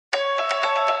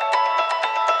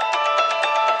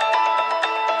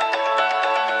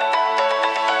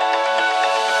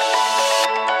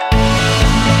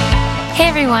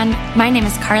everyone, my name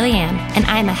is Carly Ann, and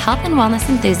I'm a health and wellness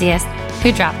enthusiast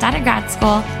who dropped out of grad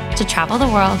school to travel the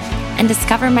world and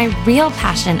discover my real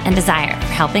passion and desire for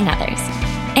helping others.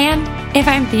 And if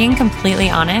I'm being completely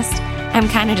honest, I'm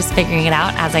kind of just figuring it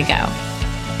out as I go.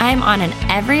 I'm on an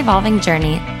ever-evolving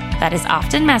journey that is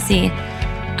often messy,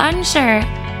 unsure,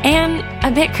 and a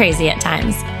bit crazy at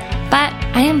times, but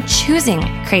I am choosing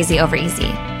crazy over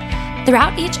easy.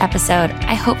 Throughout each episode,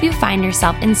 I hope you find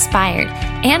yourself inspired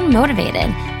and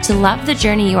motivated to love the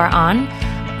journey you are on,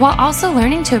 while also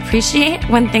learning to appreciate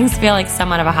when things feel like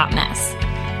somewhat of a hot mess.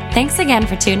 Thanks again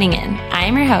for tuning in. I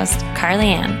am your host, Carly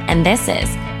Ann, and this is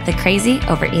the Crazy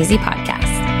Over Easy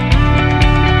podcast.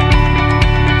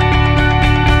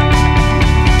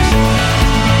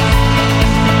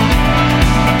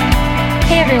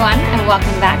 Hey everyone, and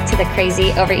welcome back to the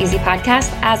Crazy Over Easy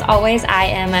podcast. As always, I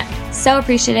am so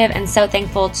appreciative and so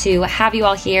thankful to have you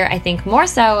all here. I think more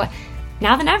so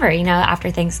now than ever,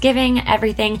 after Thanksgiving,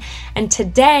 everything. And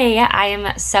today I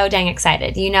am so dang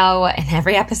excited. In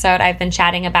every episode I've been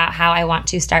chatting about how I want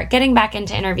to start getting back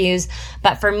into interviews.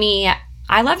 But for me,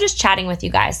 I love just chatting with you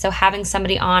guys. So having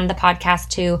somebody on the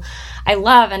podcast who I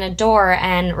love and adore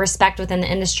and respect within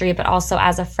the industry, but also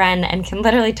as a friend and can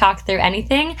literally talk through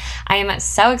anything. I am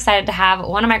so excited to have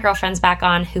one of my girlfriends back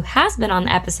on who has been on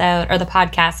the episode or the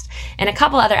podcast in a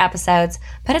couple other episodes,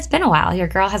 but it's been a while. Your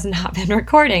girl has not been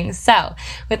recording. So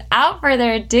without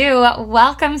further ado,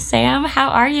 welcome, Sam. How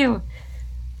are you?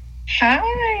 Hi,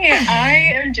 I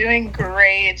am doing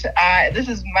great. This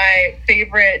is my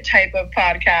favorite type of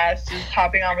podcast, just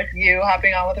hopping on with you,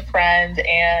 hopping on with a friend,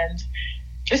 and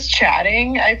just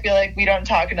chatting. I feel like we don't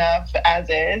talk enough as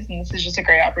is, and this is just a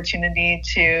great opportunity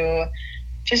to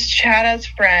just chat as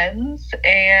friends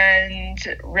and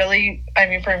really,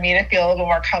 for me to feel a little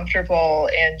more comfortable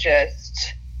and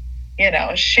just,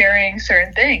 sharing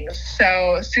certain things.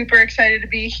 So super excited to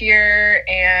be here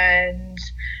and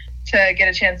to get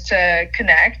a chance to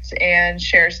connect and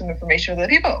share some information with other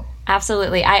people.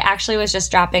 Absolutely. I actually was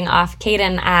just dropping off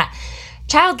Kaden at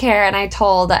childcare, and I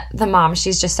told the mom,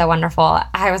 she's just so wonderful.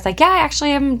 I was like, yeah, I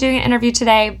actually am doing an interview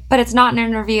today, but it's not an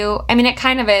interview. It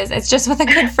kind of is. It's just with a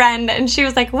good friend. And she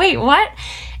was like, wait, what?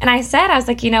 And I was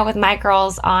like, with my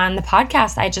girls on the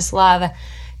podcast, I just love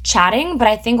chatting. But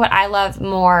I think what I love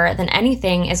more than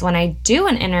anything is when I do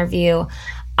an interview,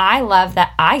 I love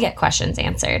that I get questions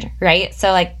answered, right?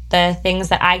 So like the things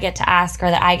that I get to ask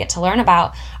or that I get to learn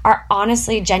about are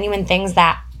honestly genuine things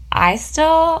that I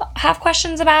still have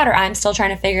questions about, or I'm still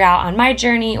trying to figure out on my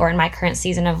journey or in my current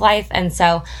season of life. And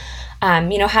so,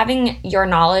 having your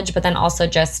knowledge, but then also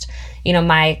just,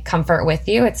 my comfort with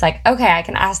you, it's like, okay, I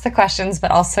can ask the questions,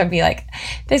 but also be like,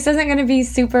 this isn't going to be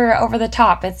super over the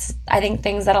top. It's, I think,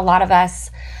 things that a lot of us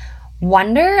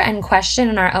wonder and question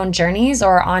in our own journeys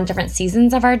or on different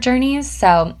seasons of our journeys.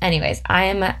 So anyways, I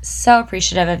am so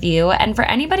appreciative of you. And for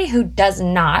anybody who does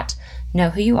not know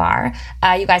who you are,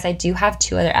 you guys, I do have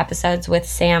 2 other episodes with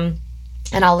Sam,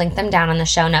 and I'll link them down in the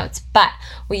show notes. But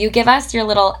will you give us your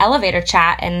little elevator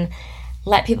chat and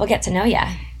let people get to know you?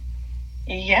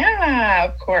 Yeah,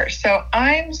 of course. So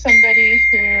I'm somebody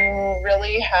who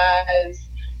really has,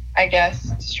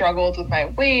 struggled with my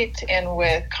weight and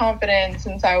with confidence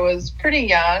since I was pretty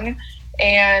young.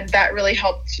 And that really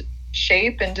helped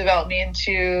shape and develop me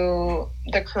into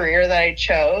the career that I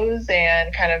chose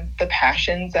and kind of the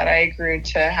passions that I grew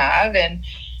to have. And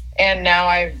now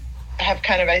I have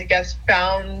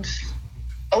found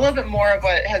a little bit more of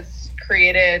what has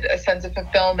created a sense of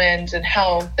fulfillment and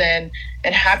health and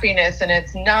happiness. And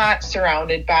it's not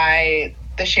surrounded by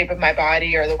the shape of my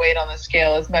body or the weight on the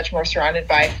scale. Is much more surrounded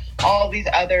by all these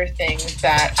other things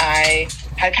that I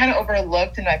had kind of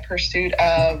overlooked in my pursuit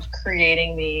of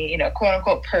creating the, quote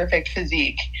unquote, perfect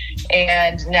physique.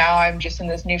 And now I'm just in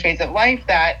this new phase of life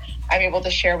that I'm able to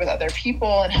share with other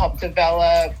people and help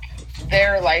develop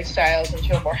their lifestyles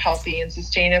into a more healthy and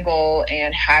sustainable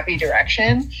and happy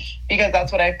direction, because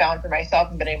that's what I found for myself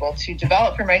and been able to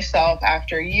develop for myself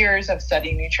after years of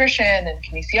studying nutrition and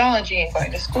kinesiology and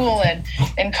going to school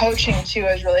and coaching too,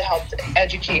 has really helped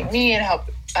educate me and help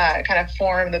kind of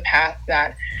form the path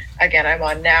that, again, I'm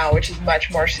on now, which is much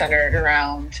more centered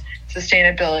around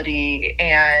sustainability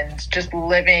and just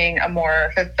living a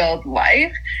more fulfilled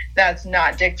life that's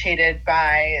not dictated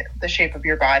by the shape of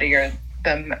your body or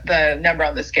the number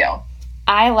on the scale.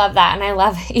 I love that. And I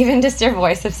love even just your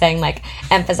voice of saying, like,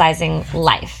 emphasizing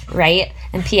life, right?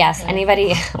 And P.S.,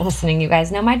 anybody listening, you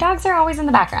guys know my dogs are always in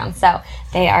the background, so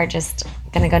they are just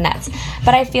going to go nuts.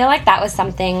 But I feel like that was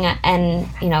something, and,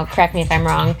 correct me if I'm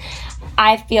wrong,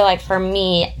 I feel like for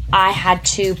me, I had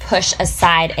to push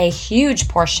aside a huge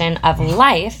portion of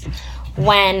life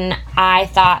when I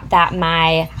thought that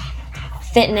my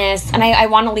fitness, and I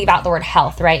want to leave out the word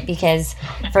health, right? Because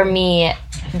for me,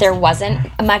 there wasn't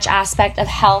much aspect of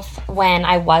health when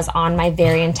I was on my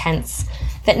very intense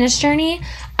fitness journey.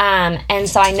 And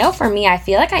so I know for me, I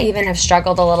feel like I even have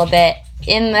struggled a little bit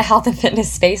in the health and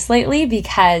fitness space lately,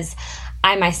 because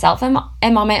I myself am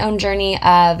on my own journey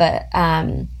of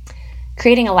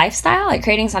creating a lifestyle, like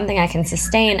creating something I can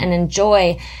sustain and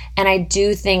enjoy. And I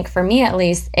do think for me, at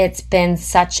least, it's been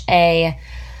such a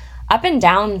up and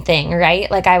down thing, right?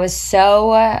 Like I was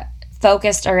so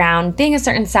focused around being a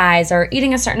certain size or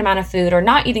eating a certain amount of food or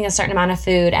not eating a certain amount of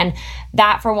food. And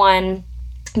that, for one,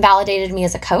 validated me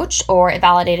as a coach, or it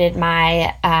validated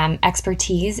my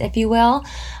expertise, if you will.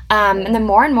 And the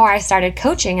more and more I started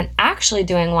coaching and actually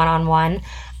doing one-on-one,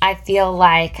 I feel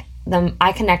like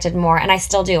I connected more, and I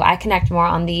still do. I connect more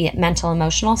on the mental,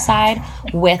 emotional side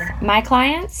with my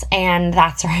clients. And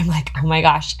that's where I'm like, oh my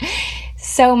gosh,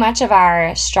 so much of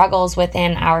our struggles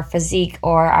within our physique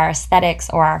or our aesthetics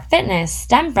or our fitness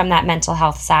stem from that mental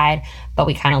health side, but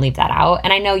we kind of leave that out.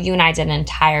 And I know you and I did an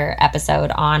entire episode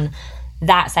on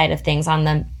that side of things, on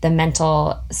the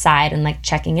mental side and like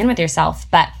checking in with yourself.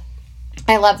 But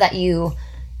I love that you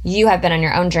have been on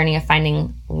your own journey of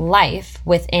finding life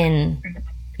within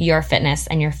your fitness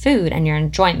and your food and your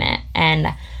enjoyment. And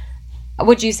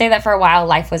would you say that for a while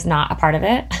life was not a part of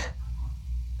it?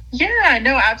 Yeah,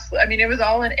 no, absolutely. I mean, it was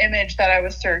all an image that I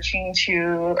was searching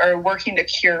to, or working to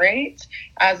curate,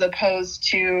 as opposed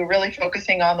to really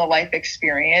focusing on the life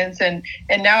experience. And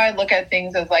now I look at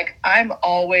things as like, I'm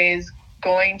always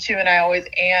going to, and I always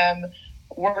am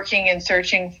working and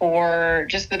searching for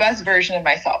just the best version of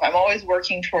myself. I'm always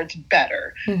working towards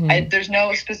better. Mm-hmm. There's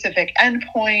no specific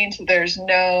endpoint. There's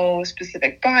no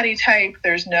specific body type.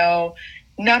 There's no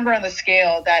number on the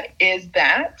scale that is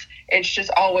that. It's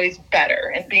just always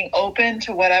better, and being open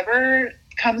to whatever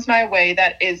comes my way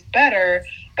that is better,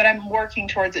 but I'm working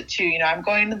towards it too. You know, I'm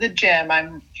going to the gym.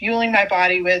 I'm fueling my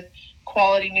body with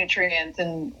quality nutrients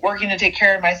and working to take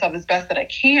care of myself as best that I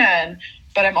can,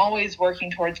 but I'm always working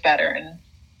towards better.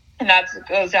 And that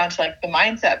goes down to like the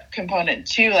mindset component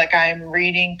too. Like I'm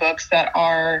reading books that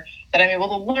I'm able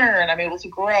to learn, I'm able to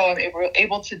grow, I'm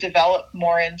able to develop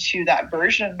more into that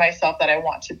version of myself that I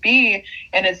want to be.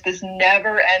 And it's this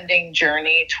never ending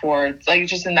journey towards like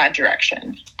just in that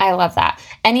direction. I love that.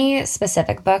 Any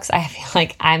specific books? I feel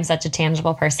like I'm such a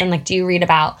tangible person. Like, do you read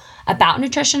about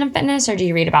nutrition and fitness, or do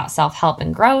you read about self-help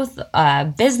and growth,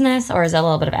 business, or is it a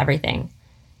little bit of everything?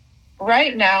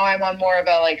 Right now I'm on more of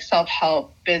a like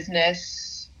self-help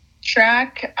business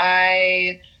track.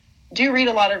 I do read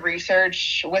a lot of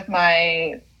research. With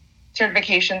my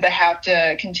certifications, I have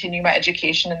to continue my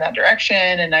education in that direction,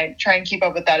 and I try and keep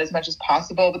up with that as much as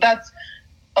possible. But that's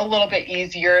a little bit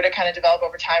easier to kind of develop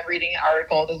over time. Reading an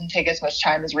article doesn't take as much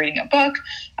time as reading a book.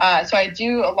 So I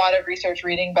do a lot of research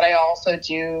reading, but I also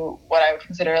do what I would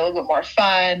consider a little bit more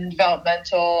fun,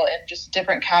 developmental, and just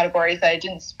different categories that I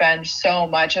didn't spend so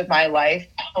much of my life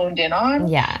honed in on,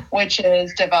 which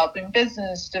is developing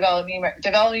business, developing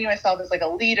myself as like a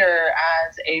leader,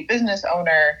 as a business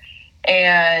owner,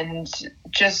 and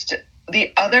just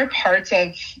the other parts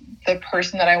of the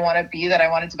person that I want to be, that I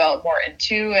want to develop more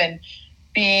into, and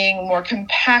being more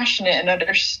compassionate and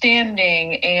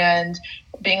understanding and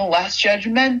being less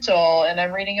judgmental. And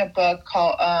I'm reading a book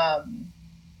called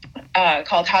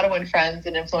How to Win Friends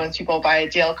and Influence People by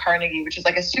Dale Carnegie, which is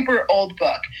like a super old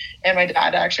book. And my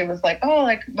dad actually was like, oh,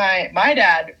 like my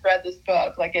dad read this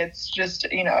book. Like, it's just,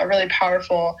 you know, a really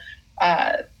powerful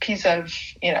piece of,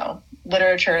 you know,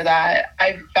 literature that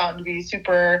I've found to be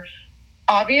super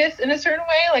obvious in a certain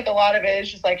way. Like, a lot of it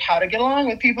is just like how to get along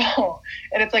with people,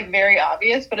 and it's like very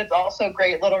obvious, but it's also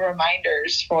great little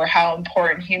reminders for how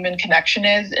important human connection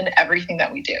is in everything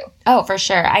that we do. Oh, for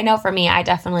sure. I know for me, I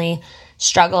definitely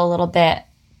struggle a little bit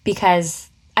because,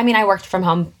 I mean, I worked from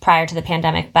home prior to the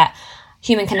pandemic, but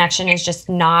human connection is just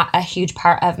not a huge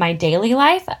part of my daily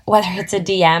life, whether it's a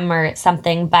DM or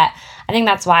something. But I think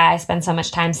that's why I spend so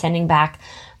much time sending back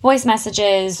voice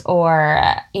messages or,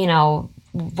 you know,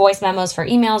 voice memos for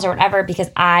emails or whatever,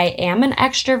 because I am an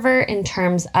extrovert in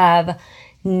terms of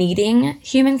needing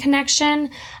human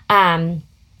connection. I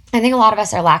think a lot of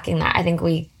us are lacking that. I think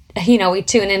we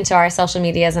tune into our social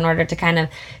medias in order to kind of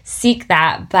seek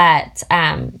that. But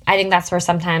I think that's where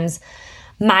sometimes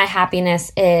my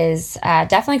happiness is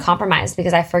definitely compromised,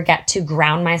 because I forget to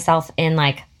ground myself in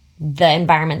like the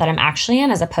environment that I'm actually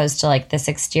in, as opposed to like this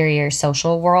exterior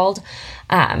social world.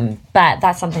 But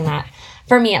that's something that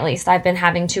for me at least, I've been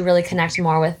having to really connect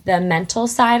more with the mental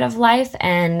side of life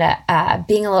and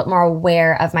being a little more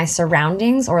aware of my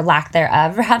surroundings, or lack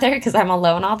thereof rather, because I'm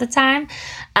alone all the time,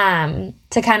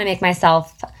 to kind of make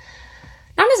myself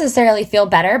not necessarily feel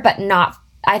better, but not,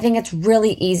 I think it's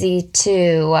really easy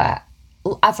to,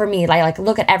 for me, like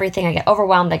look at everything, I get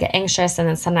overwhelmed, I get anxious, and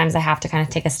then sometimes I have to kind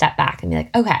of take a step back and be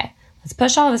like, okay, let's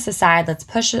push all this aside. Let's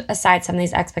push aside some of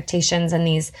these expectations and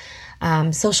these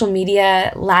social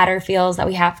media ladder feels that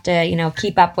we have to,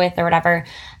 keep up with or whatever.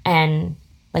 And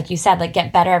like you said, like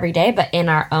get better every day, but in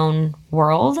our own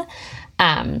world.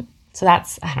 So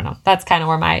that's, I don't know, that's kind of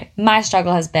where my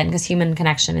struggle has been, because human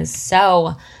connection is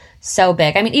so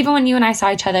big. I mean, even when you and I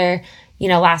saw each other,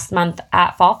 last month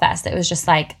at Fall Fest, it was just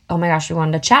like, oh my gosh, we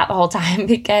wanted to chat the whole time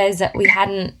because we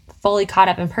hadn't fully caught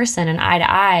up in person and eye to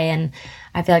eye. And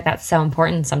I feel like that's so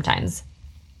important sometimes.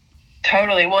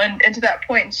 Totally. Well, and to that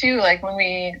point too, like when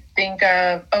we think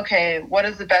of, okay, what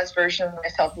does the best version of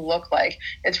myself look like?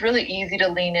 It's really easy to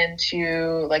lean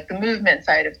into like the movement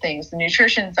side of things, the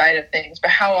nutrition side of things, but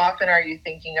how often are you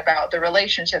thinking about the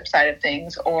relationship side of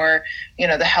things, or,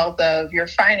 the health of your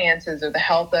finances, or the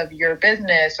health of your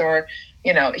business, or,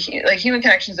 like human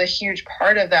connection is a huge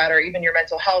part of that, or even your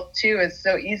mental health too is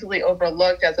so easily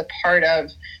overlooked as a part of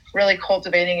really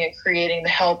cultivating and creating the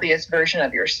healthiest version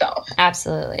of yourself.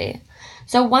 Absolutely.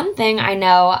 So one thing I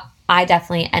know I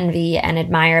definitely envy and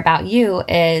admire about you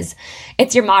is,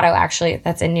 it's your motto actually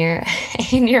that's in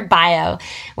your bio,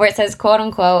 where it says quote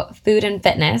unquote food and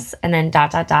fitness, and then ...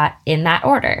 in that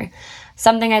order.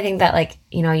 Something I think that like,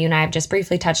 you and I have just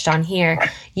briefly touched on here.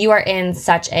 You are in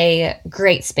such a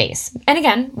great space. And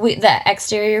again, the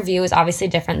exterior view is obviously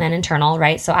different than internal,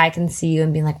 right? So I can see you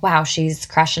and be like, wow, she's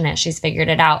crushing it. She's figured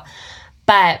it out.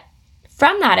 But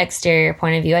from that exterior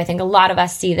point of view, I think a lot of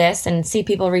us see this and see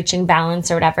people reaching balance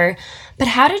or whatever. But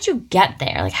how did you get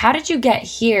there? Like, how did you get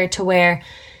here to where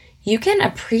you can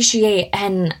appreciate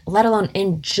and let alone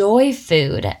enjoy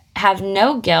food, have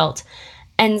no guilt,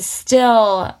 and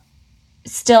still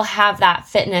have that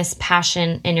fitness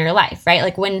passion in your life, right?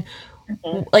 Like when,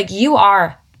 like you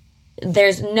are,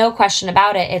 there's no question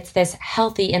about it. It's this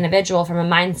healthy individual from a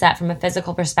mindset, from a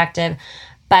physical perspective,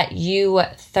 but you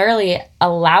thoroughly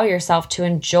allow yourself to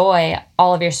enjoy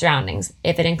all of your surroundings.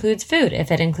 If it includes food, if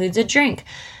it includes a drink,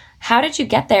 how did you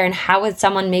get there? And how would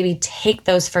someone maybe take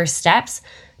those first steps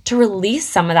to release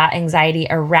some of that anxiety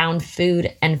around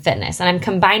food and fitness? And I'm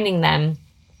combining them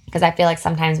because I feel like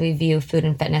sometimes we view food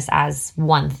and fitness as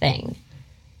one thing.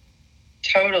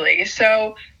 Totally.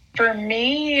 So for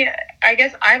me, I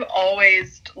guess I've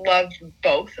always loved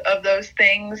both of those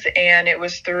things. And it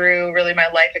was through really my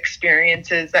life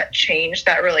experiences that changed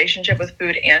that relationship with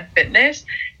food and fitness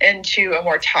into a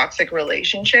more toxic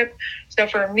relationship. So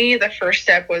for me, the first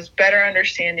step was better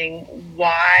understanding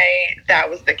why that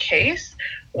was the case,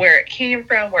 where it came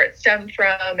from, where it stemmed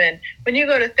from. And when you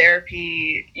go to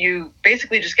therapy, you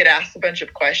basically just get asked a bunch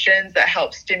of questions that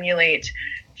help stimulate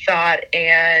thought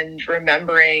and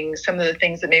remembering some of the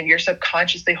things that maybe you're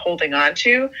subconsciously holding on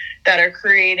to that are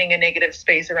creating a negative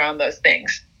space around those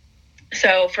things.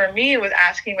 So for me, it was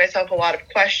asking myself a lot of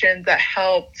questions that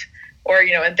helped, or,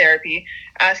 in therapy,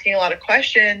 asking a lot of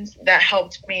questions that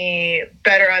helped me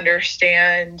better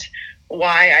understand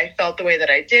why I felt the way that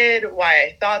I did, why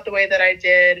I thought the way that I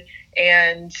did,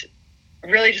 and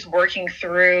really just working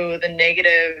through the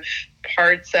negative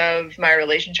parts of my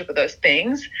relationship with those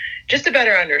things just to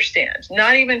better understand.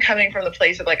 Not even coming from the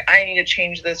place of like, I need to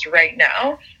change this right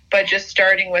now, but just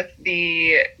starting with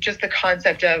the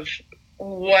concept of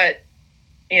what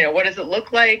does it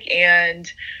look like and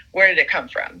where did it come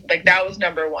from? Like that was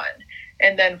number one.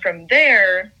 And then from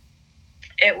there,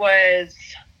 it was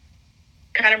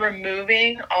kind of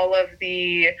removing all of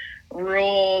the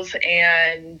rules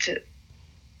and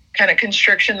kind of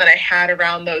constriction that I had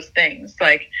around those things.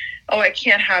 Like, oh, I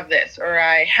can't have this, or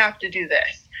I have to do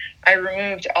this. I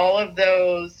removed all of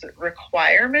those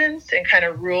requirements and kind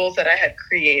of rules that I had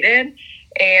created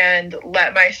and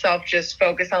let myself just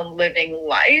focus on living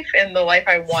life and the life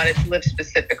I wanted to live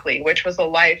specifically, which was a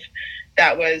life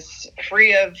that was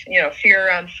free of, fear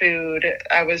around food.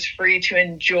 I was free to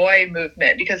enjoy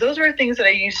movement because those were things that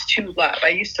I used to love. I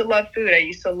used to love food. I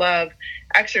used to love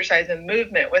exercise and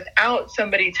movement without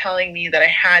somebody telling me that I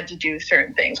had to do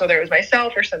certain things, whether it was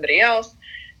myself or somebody else.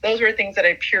 Those were things that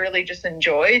I purely just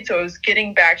enjoyed. So it was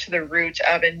getting back to the root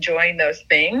of enjoying those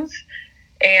things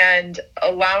and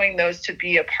allowing those to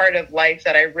be a part of life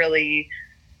that I really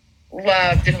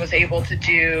loved and was able to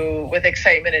do with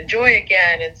excitement and joy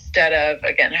again, instead of,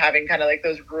 again, having kind of like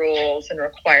those rules and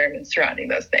requirements surrounding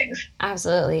those things.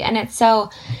 Absolutely. And it's so,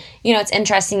 it's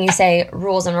interesting you say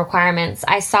rules and requirements.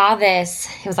 I saw this,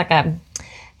 it was like a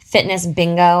fitness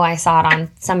bingo. I saw it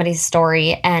on somebody's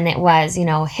story, and it was,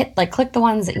 click the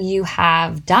ones that you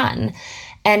have done.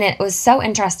 And it was so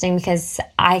interesting because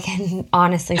I can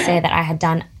honestly say that I had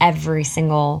done every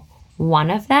single one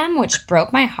of them, which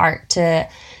broke my heart to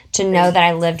know that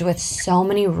I lived with so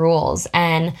many rules.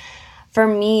 And for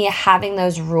me, having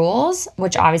those rules,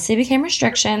 which obviously became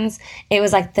restrictions, it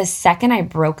was like the second I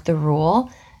broke the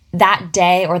rule, that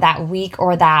day or that week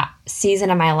or that season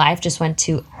of my life just went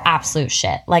to absolute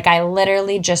shit. Like I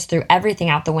literally just threw everything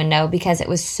out the window because it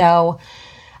was so,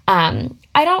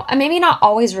 maybe not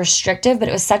always restrictive, but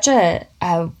it was such a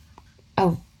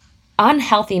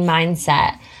unhealthy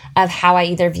mindset of how I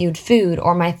either viewed food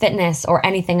or my fitness or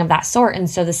anything of that sort. And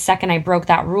so the second I broke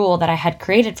that rule that I had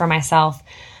created for myself,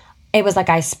 it was like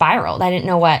I spiraled. I didn't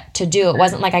know what to do. It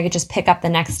wasn't like I could just pick up the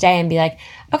next day and be like,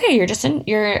 okay, you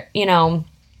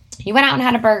went out and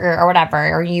had a burger or whatever,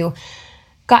 or you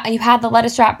had the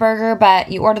lettuce wrap burger, but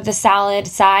you ordered the salad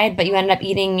side, but you ended up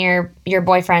eating your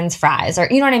boyfriend's fries, or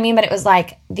you know what I mean? But it was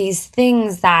like these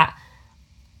things that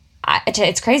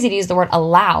it's crazy to use the word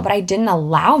allow, but I didn't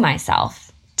allow myself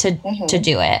to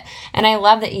do it. And I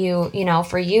love that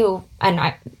for you, and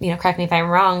I, correct me if I'm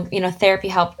wrong, therapy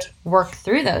helped work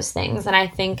through those things. And I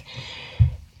think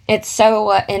it's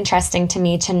so interesting to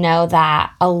me to know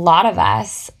that a lot of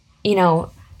us,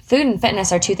 food and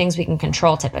fitness are two things we can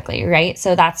control typically, right?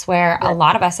 So that's where a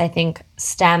lot of us, I think,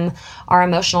 stem our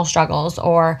emotional struggles,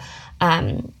 or,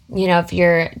 if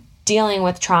you're dealing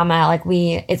with trauma, like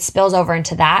it spills over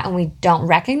into that, and we don't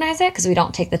recognize it because we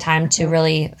don't take the time to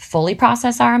really fully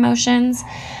process our emotions.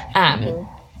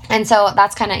 And so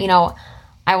that's kind of,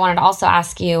 I wanted to also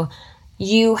ask you,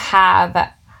 you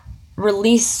have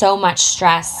released so much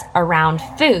stress around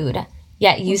food,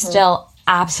 yet you still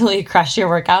absolutely crush your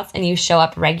workouts and you show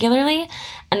up regularly.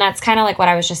 And that's kind of like what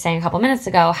I was just saying a couple minutes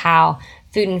ago, how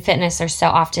food and fitness are so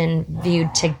often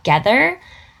viewed together.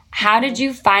 How did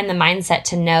you find the mindset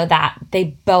to know that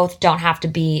they both don't have to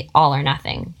be all or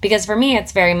nothing? Because for me,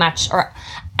 it's very much, or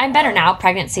I'm better now.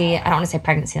 Pregnancy, I don't want to say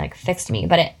pregnancy like fixed me,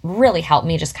 but it really helped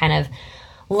me just kind of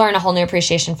learn a whole new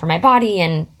appreciation for my body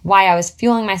and why I was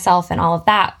fueling myself and all of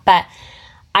that. But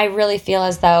I really feel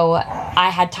as though I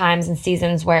had times and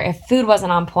seasons where if food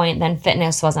wasn't on point, then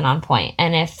fitness wasn't on point.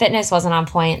 And if fitness wasn't on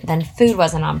point, then food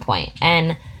wasn't on point.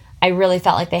 And I really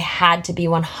felt like they had to be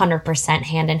 100%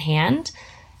 hand in hand.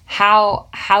 How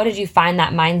did you find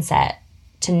that mindset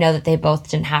to know that they both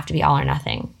didn't have to be all or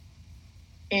nothing?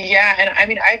 Yeah. And I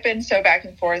mean, I've been so back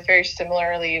and forth very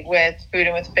similarly with food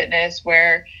and with fitness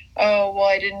where, oh, well,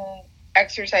 I didn't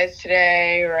exercise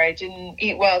today, or I didn't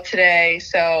eat well today,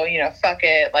 so fuck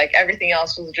it, like everything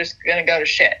else was just gonna go to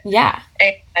shit. Yeah.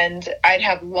 And I'd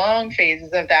have long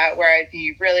phases of that where I'd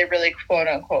be really, really quote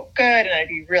unquote good, and I'd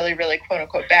be really, really quote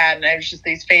unquote bad, and I was just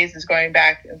these phases going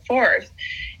back and forth.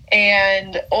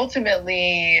 And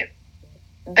ultimately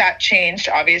that changed,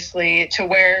 obviously, to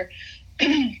where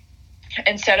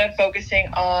instead of focusing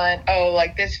on, oh,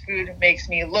 like this food makes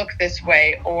me look this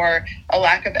way, or a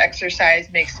lack of exercise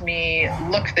makes me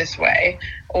look this way,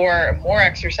 or more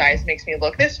exercise makes me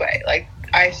look this way. Like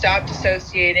I stopped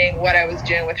associating what I was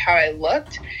doing with how I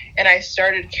looked, and I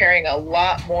started caring a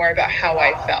lot more about how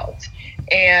I felt.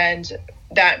 And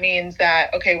that means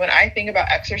that, okay, when I think about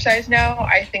exercise now,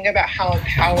 I think about how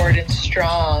empowered and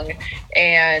strong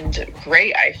and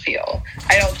great I feel.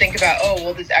 I don't think about, oh,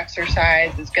 well, this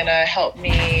exercise is going to help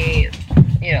me,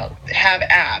 have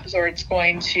abs, or it's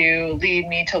going to lead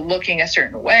me to looking a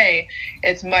certain way.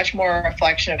 It's much more a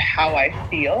reflection of how I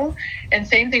feel. And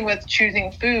same thing with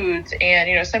choosing foods.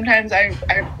 And, sometimes I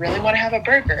really want to have a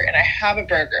burger, and I have a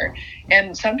burger.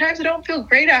 And sometimes I don't feel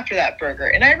great after that burger.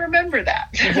 And I remember that.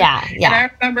 Yeah. And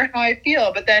I remember how I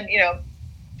feel. But then,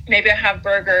 maybe I have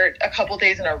burger a couple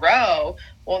days in a row.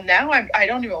 Well, now I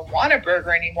don't even want a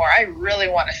burger anymore. I really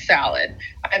want a salad.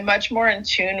 I'm much more in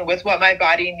tune with what my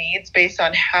body needs based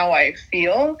on how I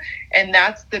feel. And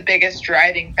that's the biggest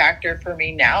driving factor for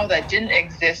me now that didn't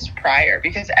exist prior,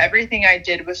 because everything I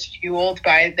did was fueled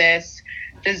by this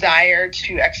desire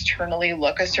to externally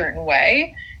look a certain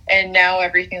way. And now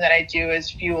everything that I do is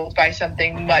fueled by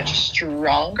something much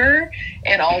stronger,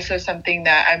 and also something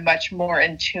that I'm much more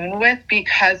in tune with,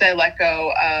 because I let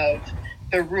go of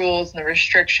the rules and the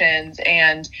restrictions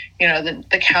and,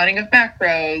 the counting of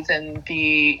macros and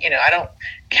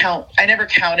I never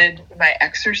counted my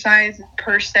exercise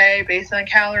per se based on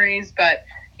calories, but,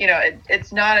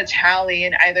 it's not a tally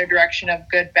in either direction of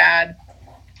good, bad.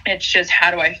 It's just,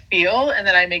 how do I feel? And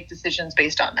then I make decisions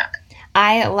based on that.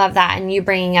 I love that. And you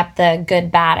bringing up the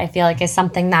good, bad, I feel like is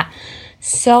something that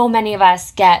so many of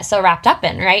us get so wrapped up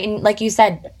in, right? And like you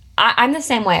said, I'm the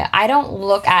same way. I don't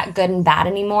look at good and bad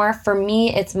anymore. For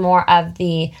me, it's more of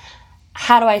the,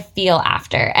 how do I feel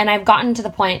after? And I've gotten to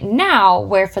the point now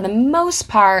where for the most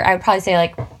part, I would probably say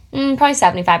like probably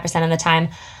 75% of the time,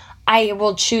 I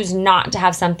will choose not to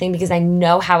have something because I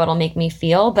know how it'll make me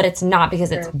feel, but it's not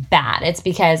because it's bad. It's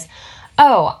because,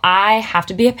 oh, I have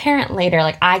to be a parent later.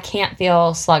 Like, I can't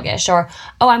feel sluggish. Or,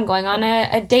 oh, I'm going on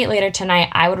a date later tonight.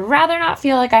 I would rather not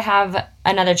feel like I have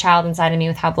another child inside of me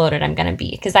with how bloated I'm going to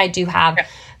be, because I do have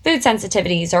food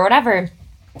sensitivities or whatever.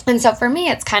 And so for me,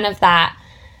 it's kind of that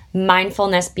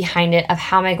mindfulness behind it of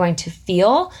how am I going to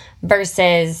feel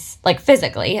versus like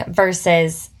physically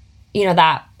versus,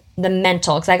 that the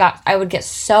mental, because I would get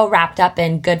so wrapped up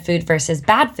in good food versus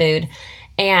bad food.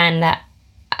 And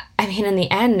I mean, in the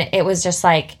end, it was just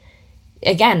like,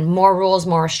 again, more rules,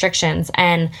 more restrictions.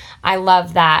 And I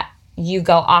love that you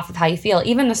go off of how you feel.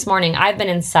 Even this morning, I've been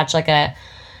in such like a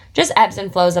just ebbs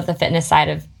and flows of the fitness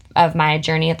side of my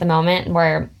journey at the moment,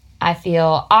 where I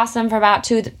feel awesome for about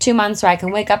two months, where I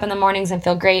can wake up in the mornings and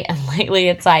feel great. And lately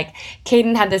it's like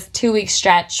Caden had this 2-week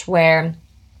stretch where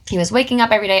he was waking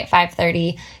up every day at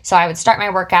 5:30. So I would start my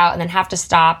workout and then have to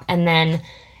stop. And then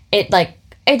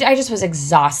I just was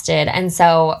exhausted. And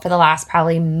so for the last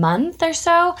probably month or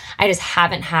so, I just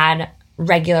haven't had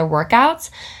regular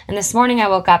workouts. And this morning I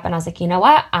woke up and I was like, you know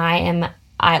what?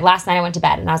 Last night I went to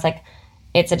bed and I was like,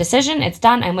 it's a decision. It's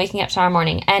done. I'm waking up tomorrow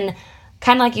morning. And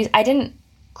kind of like you, I didn't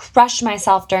crush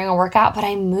myself during a workout, but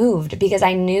I moved because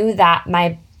I knew that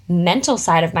my mental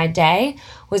side of my day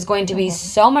was going to be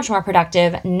so much more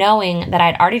productive, knowing that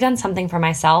I'd already done something for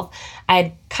myself.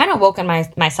 I'd kind of woken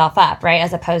myself up, right?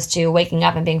 As opposed to waking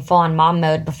up and being full on mom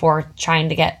mode before trying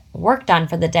to get work done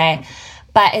for the day.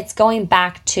 But it's going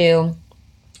back to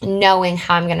knowing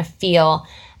how I'm going to feel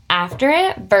after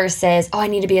it versus, oh, I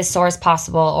need to be as sore as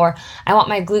possible, or I want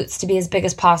my glutes to be as big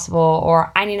as possible,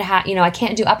 or I need to have, I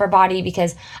can't do upper body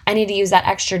because I need to use that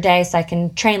extra day so I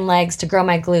can train legs to grow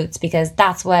my glutes because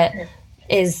that's what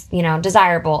is,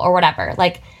 desirable or whatever.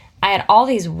 Like, I had all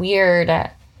these weird, I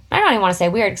don't even want to say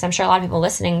weird because I'm sure a lot of people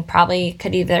listening probably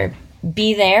could either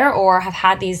be there or have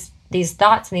had these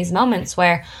thoughts and these moments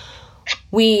where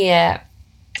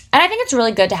and I think it's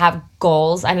really good to have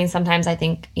goals. I mean, sometimes I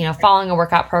think, following a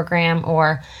workout program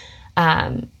or,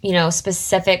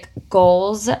 specific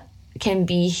goals can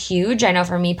be huge. I know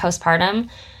for me, postpartum,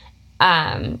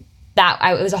 it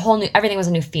was everything was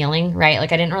a new feeling, right?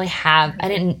 Like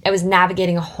I was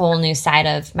navigating a whole new side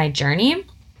of my journey.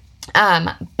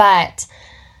 But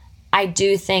I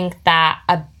do think that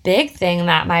a big thing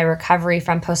that my recovery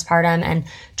from postpartum and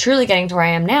truly getting to where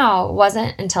I am now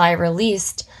wasn't until I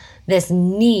released this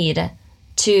need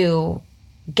to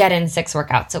get in 6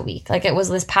 workouts a week. Like, it was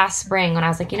this past spring when I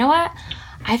was like, you know what?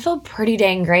 I feel pretty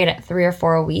dang great at 3 or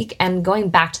 4 a week, and going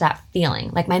back to that feeling,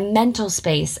 like my mental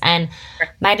space and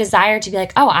my desire to be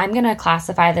like, oh, I'm going to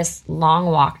classify this long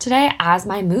walk today as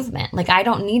my movement. Like, I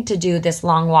don't need to do this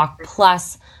long walk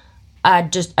plus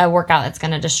just a workout that's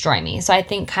going to destroy me. So I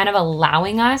think kind of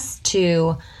allowing us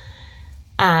to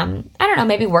I don't know,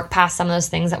 maybe work past some of those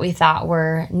things that we thought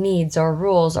were needs or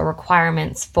rules or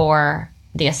requirements for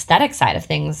the aesthetic side of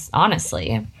things,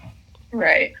 honestly.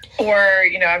 Right. Or,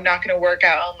 I'm not going to work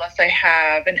out unless I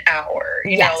have an hour,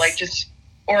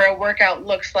 or a workout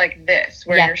looks like this,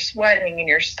 where you're sweating and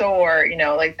you're sore,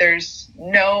 like there's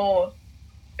no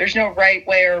right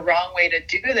way or wrong way to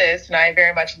do this. And I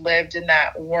very much lived in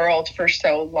that world for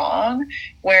so long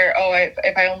where,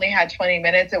 if I only had 20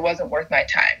 minutes, it wasn't worth my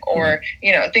time, or,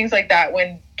 things like that.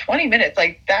 When 20 minutes,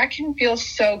 like, that can feel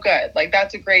so good. Like,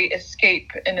 that's a great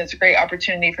escape. And it's a great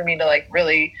opportunity for me to like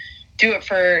really do it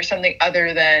for something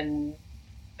other than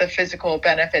the physical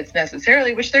benefits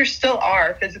necessarily, which there still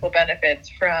are physical benefits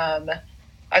from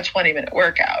a 20-minute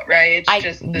workout, right? It's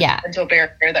just this mental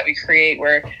barrier that we create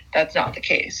where that's not the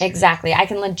case. Exactly. I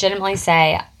can legitimately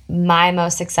say my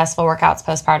most successful workouts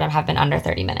postpartum have been under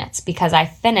 30 minutes because I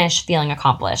finish feeling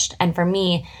accomplished. And for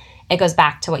me, it goes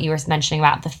back to what you were mentioning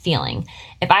about the feeling.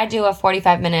 If I do a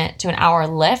 45-minute to an hour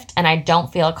lift and I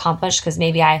don't feel accomplished because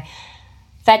maybe I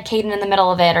fed Caden in the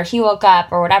middle of it or he woke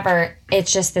up or whatever,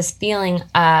 it's just this feeling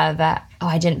of,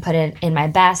 I didn't put it in my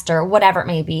best or whatever it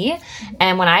may be.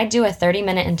 And when I do a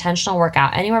 30-minute intentional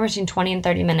workout, anywhere between 20 and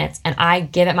 30 minutes, and I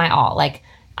give it my all, like,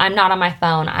 I'm not on my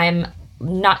phone, I'm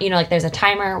not, like, there's a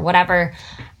timer, whatever,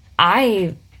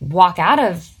 I walk out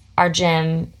of our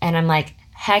gym and I'm like,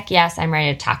 heck yes, I'm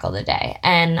ready to tackle the day.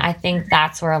 And I think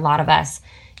that's where a lot of us,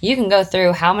 you can go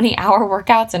through how many hour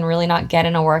workouts and really not get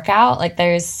in a workout. Like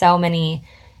there's so many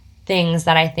things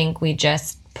that I think we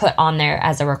just put on there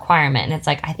as a requirement. And it's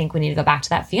like, I think we need to go back to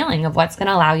that feeling of what's going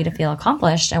to allow you to feel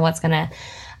accomplished and what's going to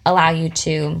allow you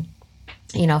to,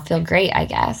 you know, feel great, I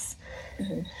guess.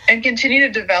 And continue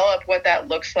to develop what that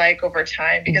looks like over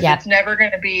time, because it's never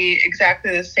going to be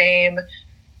exactly the same.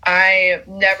 I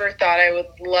never thought I would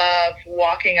love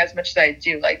walking as much as I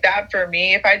do. Like that for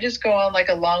me, if I just go on like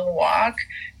a long walk,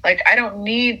 like I don't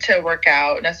need to work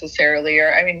out necessarily,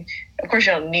 or I mean, of course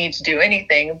you don't need to do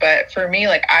anything, but for me,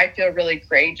 like I feel really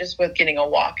great just with getting a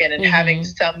walk in and having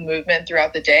some movement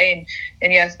throughout the day.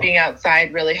 And yes, being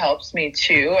outside really helps me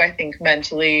too. I think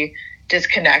mentally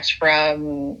disconnect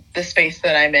from the space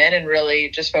that I'm in and really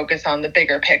just focus on the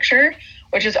bigger picture,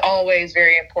 which is always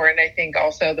very important. I think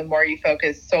also the more you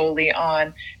focus solely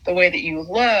on the way that you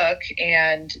look,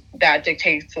 and that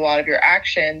dictates a lot of your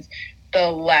actions, the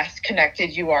less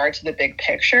connected you are to the big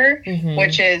picture,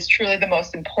 which is truly the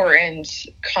most important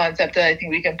concept that I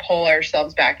think we can pull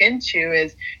ourselves back into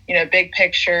is, you know, big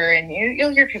picture. And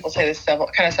you'll hear people say this kind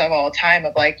of stuff all the time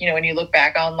of like, you know, when you look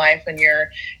back on life when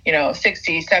you're, you know,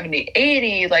 60, 70,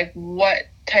 80, like what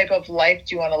type of life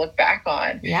do you want to look back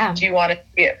on? Yeah. Do you want to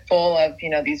get full of, you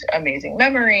know, these amazing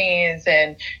memories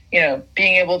and, you know,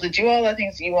 being able to do all the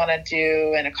things you want to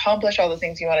do and accomplish all the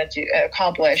things you want to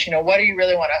accomplish? You know, what do you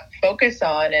really want to focus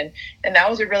on? And that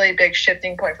was a really big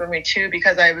shifting point for me too,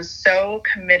 because I was so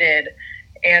committed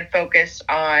and focused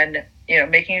on, you know,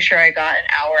 making sure I got an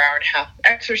hour and a half of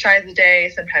exercise a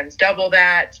day, sometimes double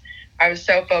that. I was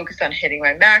so focused on hitting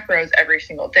my macros every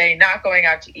single day, not going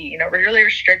out to eat, you know, really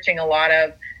restricting a lot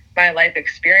of my life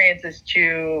experiences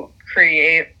to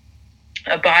create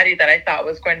a body that I thought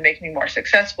was going to make me more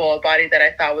successful, a body that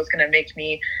I thought was going to make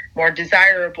me more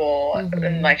desirable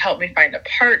and like help me find a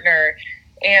partner.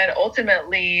 And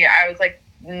ultimately I was like,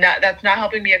 that's not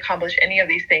helping me accomplish any of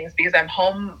these things, because I'm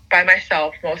home by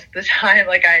myself most of the time.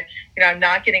 Like I'm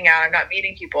not getting out, I'm not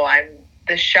meeting people. I'm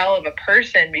the shell of a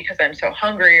person because I'm so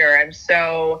hungry, or I'm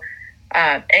so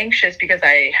anxious because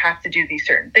I have to do these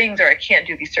certain things, or I can't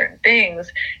do these certain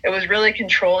things. It was really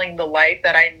controlling the life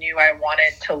that I knew I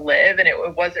wanted to live. And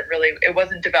it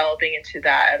wasn't developing into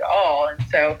that at all. And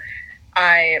so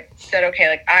I said, okay,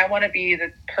 like I want to be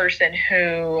the person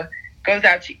who goes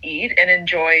out to eat and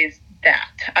enjoys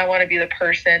that. I want to be the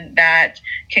person that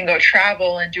can go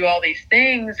travel and do all these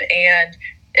things and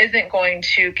isn't going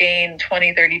to gain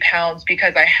 20, 30 pounds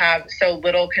because I have so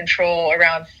little control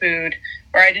around food,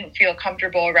 or I didn't feel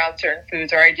comfortable around certain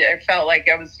foods, or I felt like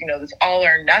I was, you know, this all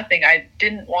or nothing. I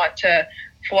didn't want to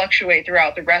fluctuate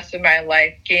throughout the rest of my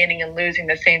life, gaining and losing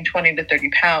the same 20 to 30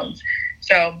 pounds.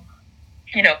 So,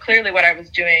 you know, clearly what I was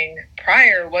doing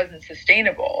prior wasn't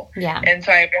sustainable. Yeah. And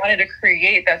so I wanted to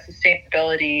create that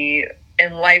sustainability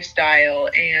in lifestyle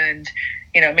and,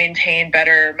 you know, maintain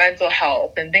better mental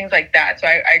health and things like that. So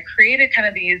I created kind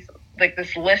of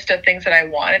this list of things that I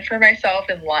wanted for myself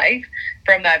in life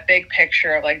from that big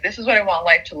picture of like, this is what I want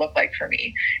life to look like for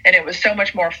me. And it was so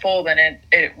much more full than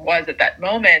it was at that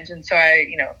moment. And so I,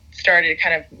 you know, started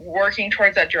kind of working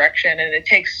towards that direction, and it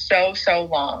takes so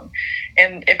long.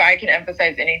 And if I can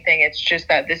emphasize anything, it's just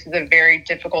that this is a very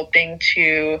difficult thing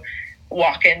to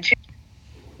walk into,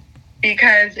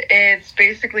 because it's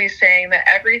basically saying that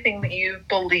everything that you've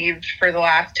believed for the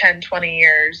last 10, 20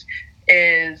 years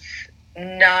is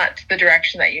not the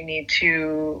direction that you need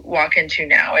to walk into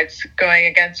now. It's going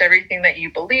against everything that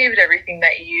you believed, everything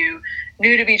that you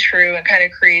knew to be true, and kind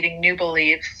of creating new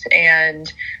beliefs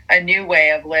and a new way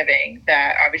of living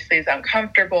that obviously is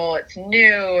uncomfortable. It's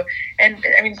new. And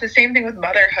I mean, it's the same thing with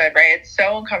motherhood, right? It's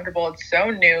so uncomfortable. It's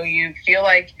so new. You feel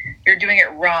like you're doing it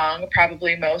wrong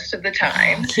probably most of the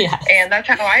time. Yes. And that's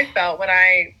how I felt when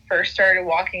I first started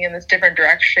walking in this different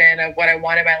direction of what I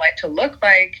wanted my life to look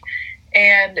like.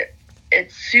 And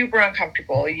it's super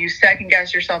uncomfortable. You second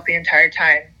guess yourself the entire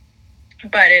time.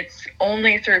 But it's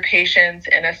only through patience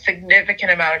and a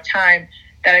significant amount of time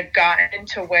that I've gotten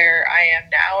to where I am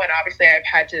now. And obviously I've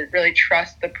had to really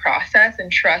trust the process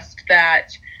and trust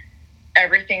that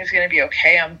everything's going to be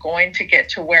okay. I'm going to get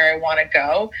to where I want to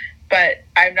go, but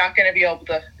I'm not going to be able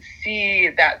to see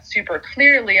that super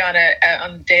clearly on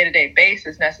a day-to-day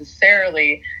basis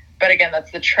necessarily. But again,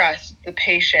 that's the trust, the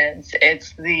patience,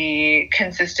 it's the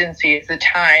consistency, it's the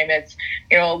time, it's,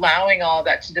 you know, allowing all of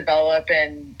that to develop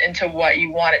and into what you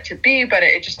want it to be. But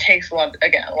it just takes a lot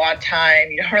of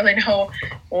time. You don't really know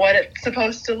what it's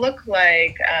supposed to look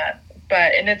like.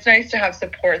 And it's nice to have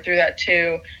support through that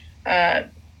too.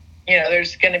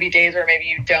 there's going to be days where maybe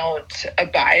you don't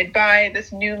abide by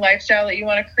this new lifestyle that you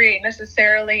want to create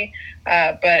necessarily.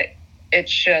 But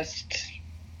it's just,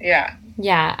 yeah.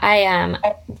 Yeah.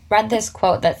 I read this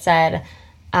quote that said,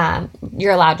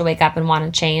 you're allowed to wake up and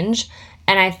want to change.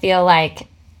 And I feel like,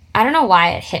 I don't know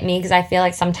why it hit me, because I feel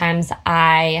like sometimes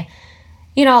a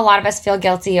lot of us feel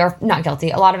guilty, or not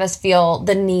guilty. A lot of us feel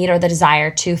the need or the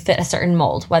desire to fit a certain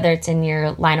mold, whether it's in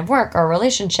your line of work or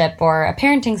relationship or a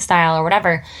parenting style or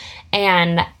whatever.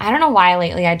 And I don't know why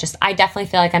lately I definitely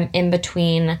feel like I'm in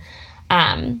between,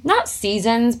 not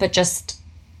seasons, but just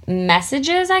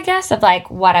messages, I guess, of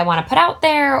like what I want to put out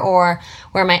there or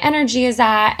where my energy is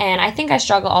at. And I think I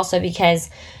struggle also because,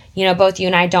 both you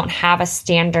and I don't have a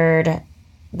standard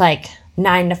like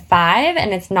 9 to 5,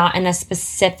 and it's not in a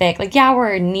specific, like, yeah,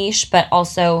 we're a niche, but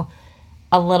also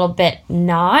a little bit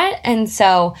not. And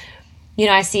so,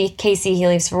 I see Casey, he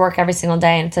leaves for work every single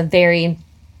day, and it's a very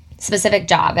specific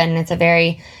job, and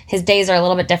his days are a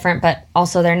little bit different, but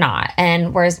also they're not.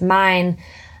 And whereas mine,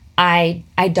 I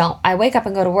wake up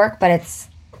and go to work, but it's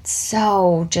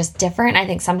so just different. I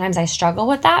think sometimes I struggle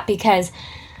with that, because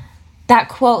that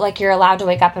quote, like, you're allowed to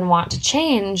wake up and want to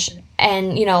change.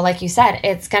 And, like you said,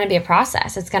 it's going to be a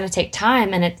process. It's going to take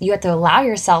time, and you have to allow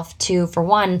yourself to, for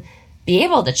one, be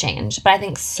able to change. But I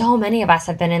think so many of us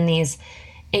have been in these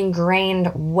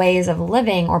ingrained ways of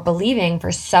living or believing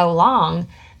for so long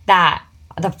that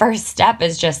the first step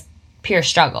is just pure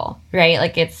struggle, right?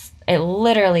 Like it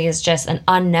literally is just an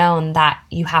unknown that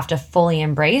you have to fully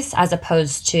embrace, as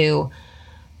opposed to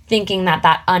thinking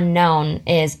that unknown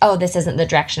is, oh, this isn't the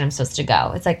direction I'm supposed to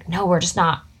go. It's like, no, we're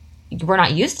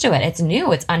not used to it. It's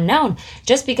new, it's unknown.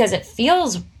 Just because it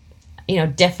feels,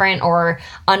 different or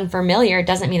unfamiliar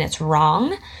doesn't mean it's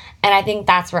wrong. And I think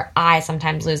that's where I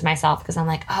sometimes lose myself, because I'm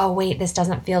like, oh, wait, this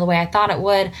doesn't feel the way I thought it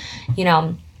would.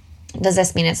 Does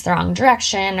this mean it's the wrong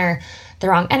direction or the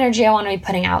wrong energy I want to be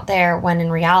putting out there? When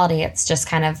in reality, it's just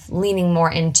kind of leaning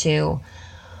more into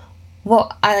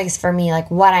for me, like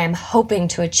what I am hoping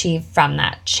to achieve from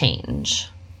that change.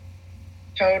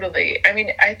 Totally. I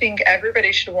mean, I think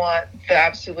everybody should want the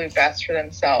absolute best for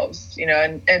themselves,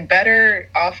 and better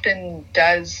often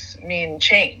does mean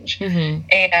change. Mm-hmm.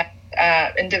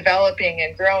 And developing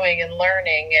and growing and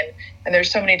learning. And there's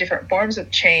so many different forms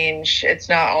of change. It's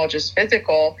not all just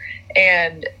physical.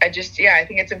 And I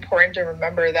think it's important to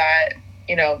remember that,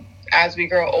 as we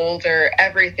grow older,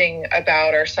 everything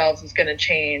about ourselves is going to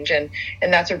change. And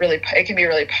that's it can be a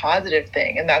really positive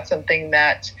thing. And that's something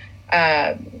that,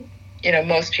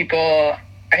 most people,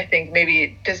 I think,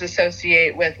 maybe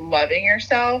disassociate with loving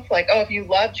yourself. Like, oh, if you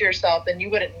loved yourself, then you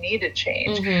wouldn't need to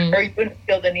change, mm-hmm. or you wouldn't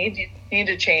feel the need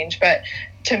to change. But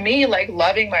to me, like,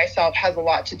 loving myself has a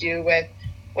lot to do with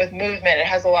movement. It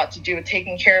has a lot to do with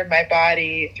taking care of my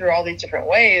body through all these different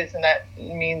ways. And that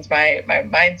means my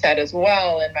mindset as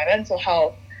well, and my mental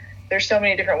health. There's so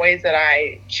many different ways that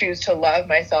I choose to love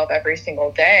myself every single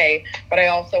day, but I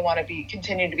also want to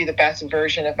continue to be the best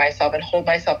version of myself and hold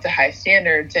myself to high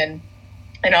standards. And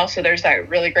also there's that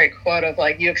really great quote of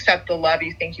like, you accept the love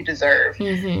you think you deserve.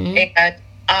 Mm-hmm. And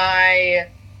I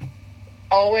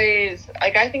always,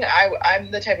 like, I think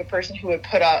I'm the type of person who would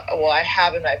put up, well, I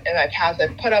have in my past,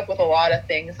 I've put up with a lot of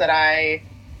things that I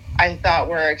thought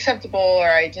were acceptable, or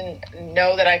I didn't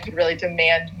know that I could really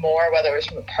demand more, whether it was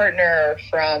from a partner or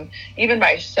from even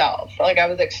myself. Like, I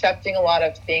was accepting a lot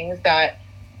of things that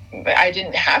I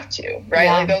didn't have to, right?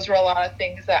 Yeah. Like, those were a lot of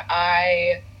things that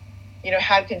I,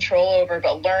 had control over,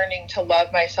 but learning to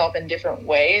love myself in different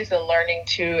ways and learning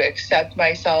to accept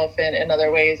myself in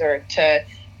other ways, or to,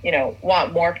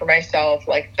 want more for myself,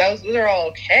 like those are all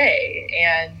okay.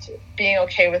 And being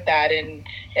okay with that and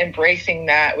embracing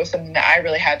that was something that I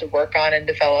really had to work on and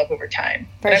develop over time.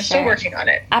 But I'm still working on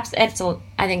it. Absolutely.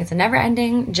 I think it's a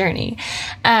never-ending journey.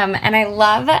 And I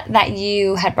love that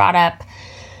you had brought up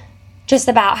just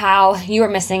about how you were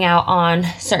missing out on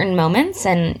certain moments,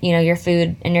 and, your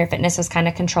food and your fitness was kind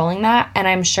of controlling that. And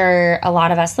I'm sure a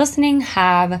lot of us listening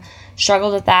have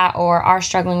struggled with that or are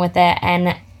struggling with it,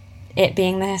 and it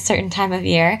being the certain time of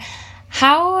year.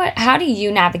 How do you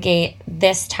navigate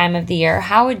this time of the year?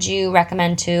 How would you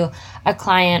recommend to a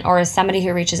client or somebody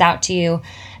who reaches out to you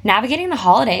navigating the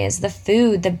holidays, the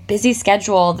food, the busy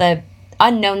schedule, the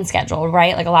unknown schedule,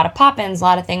 right? Like a lot of pop-ins, a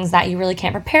lot of things that you really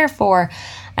can't prepare for.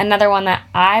 Another one that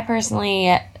I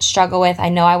personally struggle with, I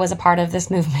know I was a part of this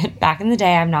movement back in the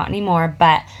day, I'm not anymore,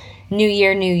 but New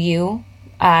Year, New You,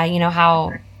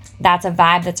 how that's a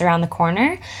vibe that's around the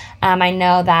corner. I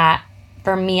know that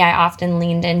for me, I often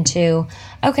leaned into,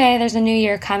 okay, there's a new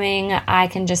year coming. I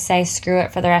can just say, screw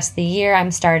it for the rest of the year.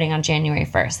 I'm starting on January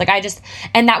 1st.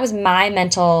 And that was my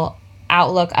mental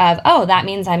outlook of, oh, that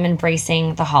means I'm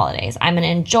embracing the holidays. I'm going to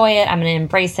enjoy it. I'm going to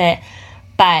embrace it.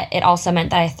 But it also meant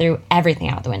that I threw everything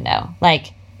out the window, like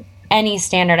any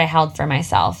standard I held for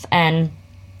myself. And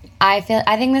I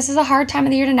think this is a hard time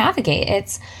of the year to navigate.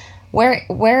 It's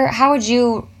how would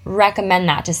you recommend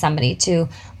that to somebody to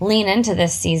lean into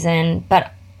this season,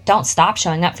 but don't stop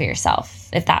showing up for yourself,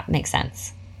 if that makes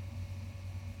sense?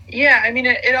 Yeah, I mean,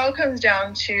 it all comes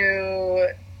down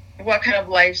to what kind of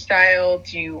lifestyle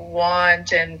do you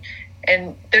want, and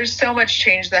there's so much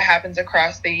change that happens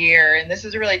across the year, and this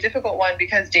is a really difficult one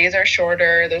because days are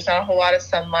shorter. There's not a whole lot of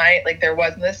sunlight like there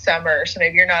was in the summer, so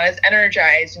maybe you're not as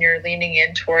energized and you're leaning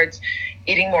in towards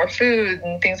eating more food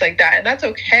and things like that, and that's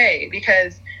okay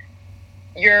because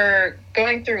you're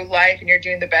going through life and you're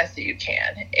doing the best that you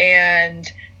can.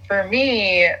 And for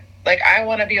me, like, I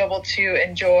want to be able to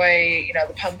enjoy,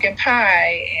 the pumpkin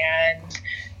pie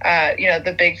and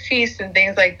the big feast and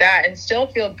things like that and still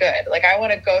feel good. Like, I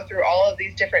want to go through all of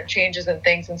these different changes and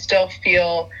things and still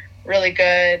feel really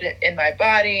good in my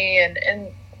body. And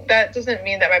that doesn't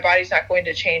mean that my body's not going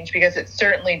to change, because it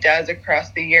certainly does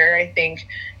across the year. I think,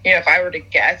 if I were to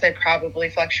guess, I probably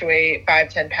fluctuate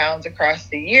 5-10 pounds across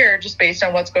the year just based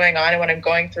on what's going on and what I'm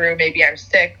going through. Maybe I'm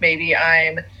sick. Maybe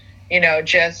I'm,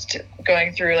 just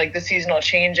going through like the seasonal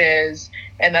changes,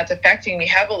 and that's affecting me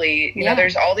heavily.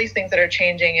 There's all these things that are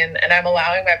changing, and I'm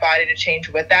allowing my body to change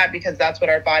with that, because that's what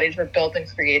our bodies were built and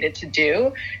created to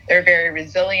do. They're very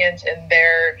resilient, and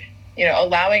they're,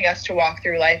 allowing us to walk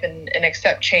through life and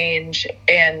accept change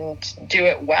and do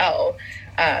it well.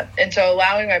 And so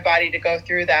allowing my body to go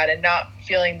through that and not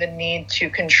feeling the need to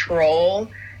control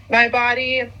my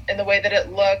body and the way that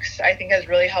it looks, I think has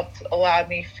really helped allow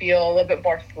me feel a little bit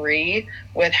more free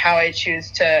with how I choose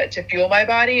to fuel my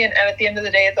body. And at the end of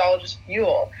the day, it's all just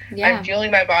fuel. Yeah. I'm fueling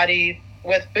my body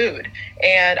with food,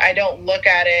 and I don't look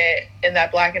at it in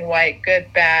that black and white,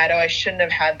 good, bad, oh, I shouldn't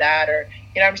have had that, or,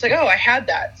 I'm just like, oh, I had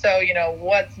that, so,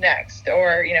 what's next?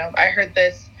 Or, I heard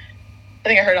this, I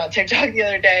think I heard on TikTok the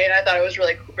other day, and I thought it was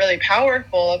really, really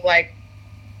powerful, of like,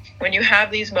 when you have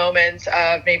these moments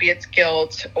of maybe it's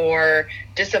guilt or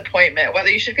disappointment, whether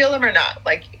you should feel them or not,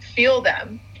 like, feel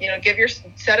them,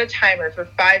 set a timer for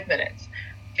 5 minutes,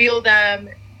 feel them,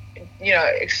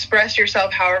 express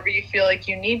yourself however you feel like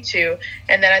you need to.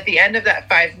 And then at the end of that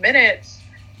 5 minutes,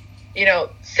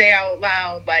 say out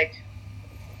loud, like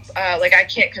I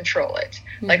can't control it,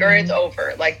 like, or it's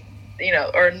over, like,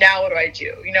 or now what do I do?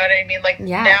 You know what I mean? Like,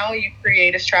 now you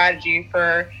create a strategy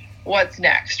for what's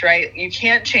next, right? You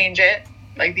can't change it.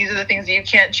 Like, these are the things that you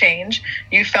can't change.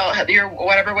 You felt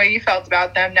whatever way you felt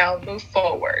about them. Now move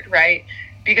forward, right?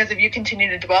 Because if you continue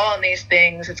to dwell on these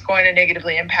things, it's going to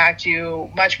negatively impact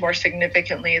you much more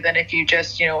significantly than if you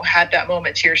just, had that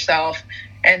moment to yourself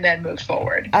and then moved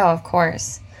forward. Oh, of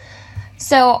course.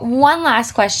 So one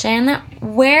last question.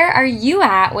 Where are you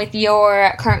at with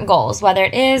your current goals? Whether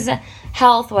it is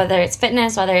health, whether it's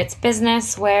fitness, whether it's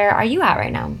business, where are you at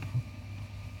right now?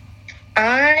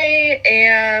 I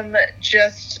am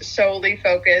just solely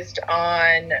focused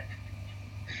on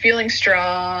feeling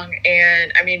strong.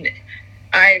 And I mean,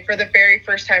 I, for the very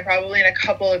first time, probably in a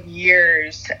couple of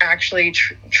years, actually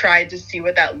tried to see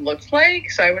what that looked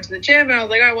like. So I went to the gym and I was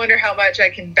like, I wonder how much I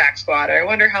can back squat, or I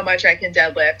wonder how much I can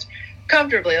deadlift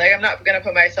comfortably. Like, I'm not going to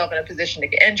put myself in a position to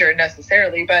get injured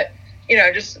necessarily, but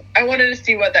I wanted to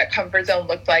see what that comfort zone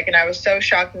looked like. And I was so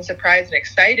shocked and surprised and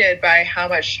excited by how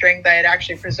much strength I had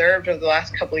actually preserved over the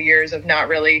last couple of years of not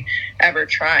really ever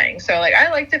trying. So, like, I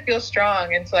like to feel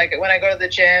strong. And so, like, when I go to the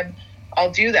gym,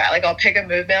 I'll do that. Like, I'll pick a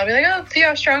movement. I'll be like, oh, see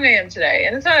how strong I am today.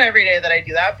 And it's not every day that I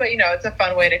do that, but, it's a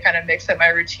fun way to kind of mix up my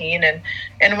routine.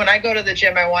 And when I go to the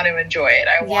gym, I want to enjoy it.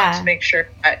 I want to make sure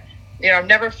that, I'm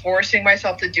never forcing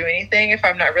myself to do anything. If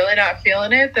I'm really not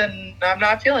feeling it, then I'm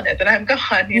not feeling it. Then I'm gone.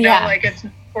 Like, it's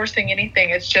not forcing anything.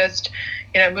 It's just,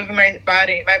 moving my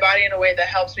body in a way that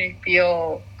helps me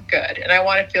feel good. And I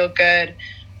want to feel good.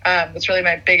 That's really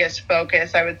my biggest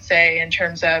focus, I would say, in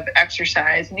terms of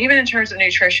exercise and even in terms of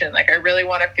nutrition. Like, I really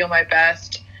want to feel my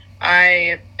best.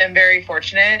 I am very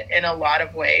fortunate in a lot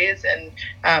of ways, and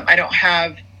I don't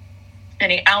have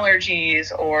any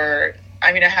allergies, or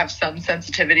I have some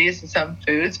sensitivities to some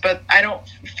foods, but I don't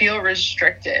feel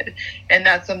restricted. And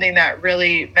that's something that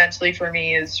really mentally for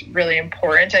me is really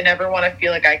important. I never want to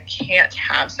feel like I can't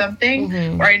have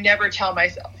something, or I never tell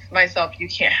myself you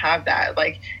can't have that.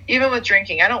 Like, even with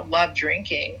drinking, I don't love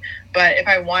drinking, but if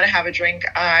I want to have a drink,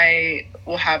 I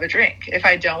will have a drink. If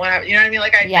I don't want to have, you know what I mean?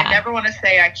 Like, I never want to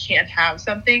say I can't have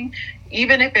something,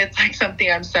 even if it's like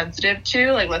something I'm sensitive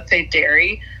to, like, let's say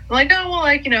dairy. I'm like, oh, well,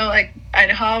 like, like, I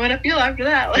know how I'm going to feel after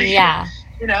that. Like,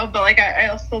 but like, I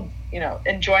also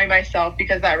enjoy myself,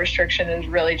 because that restriction is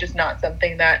really just not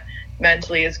something that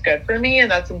mentally is good for me. And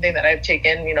that's something that I've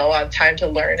taken, a lot of time to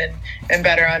learn and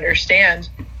better understand.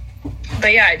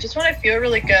 But yeah, I just want to feel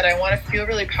really good. I want to feel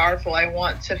really powerful. I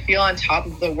want to feel on top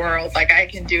of the world. Like I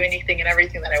can do anything and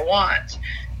everything that I want.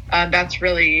 That's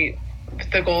really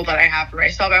the goal that I have for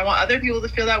myself. I want other people to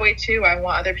feel that way too. I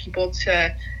want other people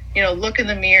to, look in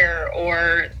the mirror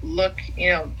or look,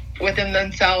 within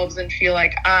themselves and feel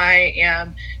like I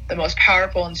am the most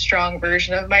powerful and strong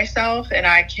version of myself, and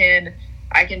I can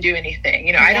do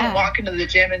anything. I don't walk into the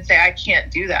gym and say I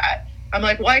can't do that. I'm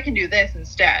like, well, I can do this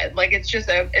instead. Like it's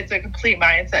a complete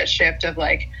mindset shift of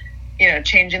like,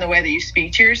 changing the way that you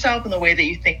speak to yourself and the way that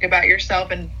you think about yourself.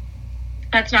 And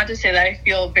that's not to say that I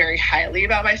feel very highly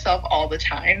about myself all the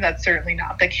time. That's certainly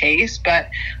not the case, but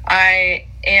I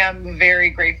am very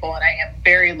grateful and I am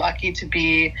very lucky to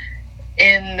be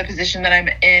in the position that I'm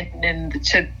in, and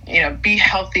to, be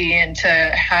healthy and to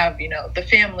have, the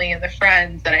family and the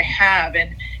friends that I have.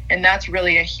 And that's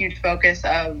really a huge focus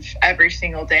of every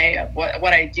single day of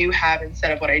what I do have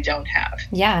instead of what I don't have.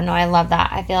 Yeah, no, I love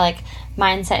that. I feel like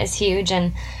mindset is huge,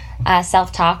 and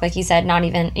self-talk, like you said, not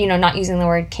even, not using the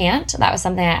word can't. That was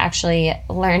something I actually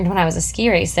learned when I was a ski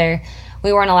racer.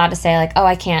 We weren't allowed to say like, oh,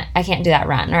 I can't do that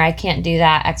run, or I can't do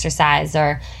that exercise,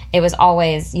 or it was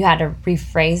always, you had to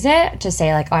rephrase it to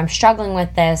say like, oh, I'm struggling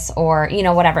with this, or,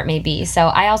 whatever it may be. So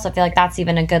I also feel like that's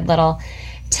even a good little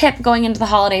tip going into the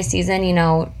holiday season.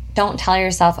 Don't tell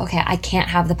yourself, okay, I can't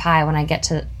have the pie when I get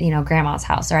to, grandma's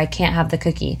house, or I can't have the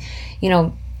cookie.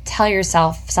 Tell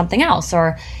yourself something else,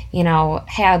 or, hey,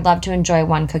 I'd love to enjoy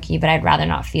one cookie, but I'd rather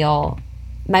not feel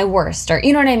my worst, or,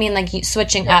 you know what I mean? Like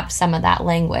switching up some of that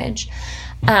language.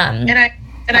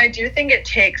 And I do think it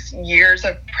takes years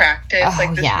of practice.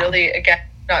 Really, again,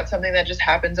 not something that just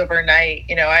happens overnight.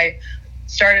 I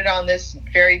started on this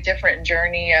very different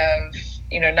journey of,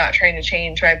 not trying to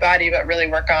change my body, but really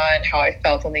work on how I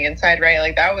felt on the inside, right?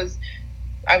 Like that was,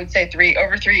 I would say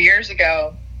over 3 years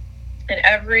ago. And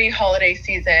every holiday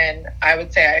season, I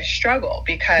would say I struggle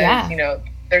because,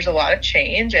 there's a lot of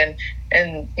change and,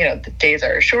 the days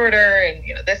are shorter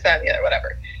and, this, that, and the other,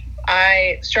 whatever.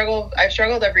 I've struggled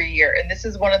every year. And this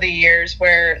is one of the years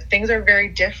where things are very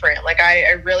different. Like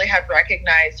I really have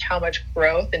recognized how much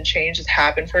growth and change has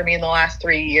happened for me in the last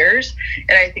 3 years.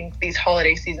 And I think these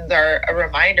holiday seasons are a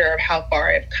reminder of how far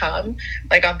I've come.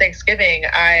 Like on Thanksgiving,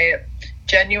 I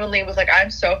genuinely was like,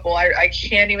 I'm so full. I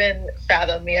can't even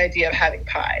fathom the idea of having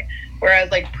pie.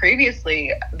 Whereas like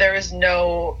previously, there was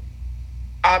no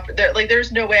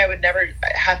there's no way I would never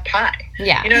have pie.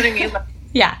 Yeah. You know what I mean? Like,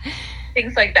 yeah.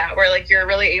 Things like that, where like you're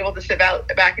really able to sit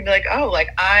back and be like, oh, like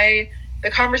the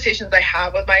conversations I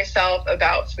have with myself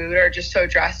about food are just so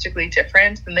drastically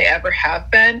different than they ever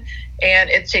have been. And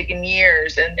it's taken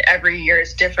years, and every year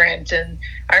is different. And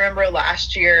I remember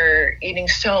last year eating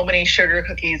so many sugar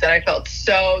cookies that I felt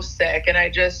so sick. And I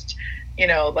just,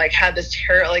 had this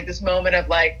this moment of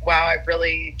like, wow, I've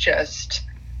really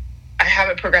I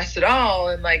haven't progressed at all.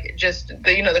 And like, just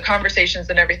the conversations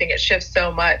and everything, it shifts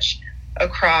so much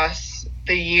across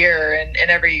the year. And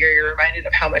every year you're reminded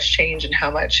of how much change and how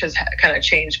much has kind of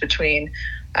changed between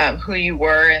who you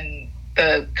were and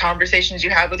the conversations you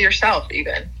have with yourself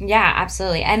even. Yeah,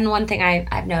 absolutely. And one thing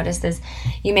I've noticed is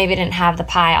you maybe didn't have the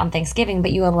pie on Thanksgiving,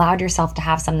 but you allowed yourself to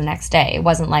have some the next day. It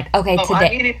wasn't like, okay, today.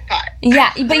 I'm eating pie.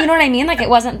 Yeah, but you know what I mean? Like it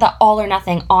wasn't the all or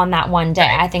nothing on that one day.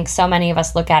 Right. I think so many of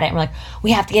us look at it and we're like,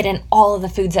 we have to get in all of the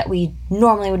foods that we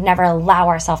normally would never allow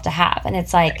ourselves to have. And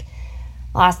it's like,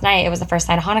 last night, it was the first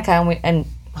night of Hanukkah, and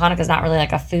Hanukkah's not really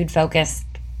like a food-focused,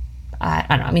 I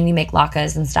don't know, I mean, you make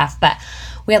latkes and stuff, but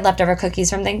we had leftover cookies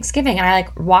from Thanksgiving, and I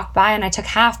like walked by and I took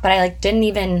half, but I like didn't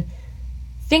even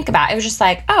think about it. It was just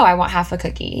like, oh, I want half a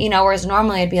cookie, whereas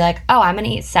normally I'd be like, oh, I'm going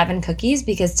to eat 7 cookies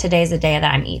because today's the day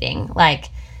that I'm eating. Like,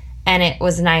 and it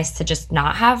was nice to just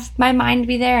not have my mind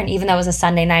be there. And even though it was a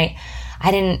Sunday night,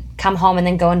 I didn't come home and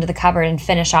then go into the cupboard and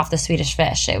finish off the Swedish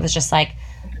fish. It was just like,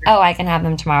 oh, I can have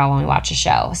them tomorrow when we watch a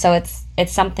show. So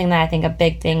it's something that I think a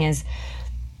big thing is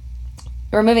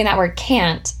removing that word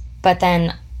can't, but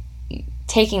then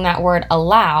taking that word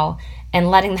allow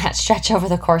and letting that stretch over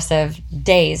the course of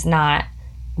days, not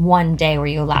one day where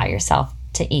you allow yourself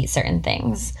to eat certain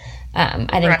things.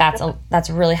 I think that's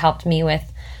really helped me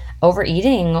with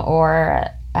overeating or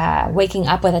waking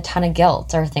up with a ton of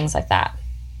guilt or things like that.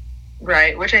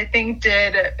 Right, which I think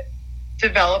did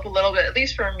develop a little bit, at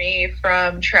least for me,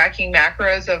 from tracking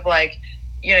macros of like,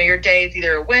 your day is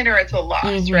either a win or it's a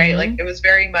loss, right? Like it was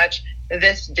very much,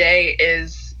 this day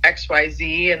is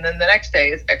XYZ, and then the next day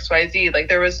is XYZ. Like,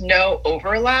 there was no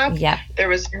overlap. Yeah. There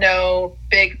was no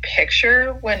big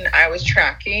picture when I was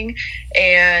tracking.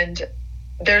 And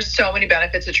there's so many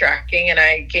benefits of tracking, and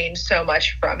I gained so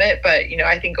much from it. But,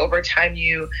 I think over time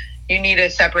you need to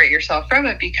separate yourself from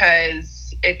it,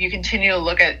 because if you continue to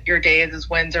look at your days as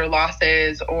wins or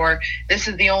losses, or this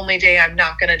is the only day I'm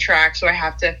not going to track, so I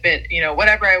have to fit,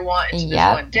 whatever I want into this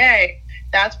one day,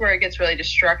 that's where it gets really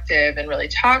destructive and really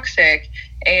toxic.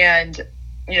 And,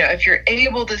 if you're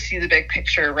able to see the big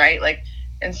picture, right? Like,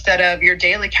 instead of your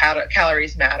daily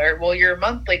calories matter, well, your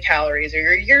monthly calories or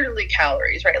your yearly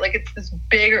calories, right? Like, it's this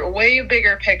bigger, way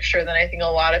bigger picture than I think a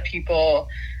lot of people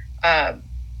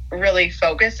really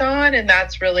focus on. And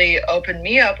that's really opened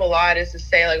me up a lot, is to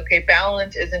say, like, okay,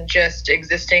 balance isn't just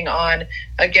existing on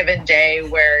a given day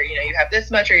where, you have this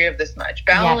much or you have this much.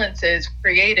 Balance is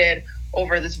created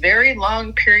over this very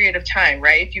long period of time,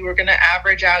 right? If you were going to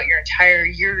average out your entire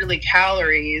yearly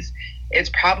calories, it's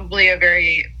probably a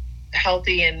very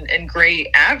healthy and great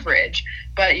average.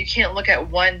 But you can't look at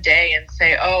one day and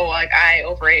say, oh, like, I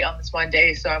overate on this one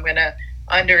day, so I'm going to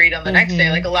undereat on the next day.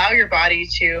 Like, allow your body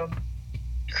to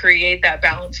create that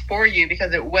balance for you,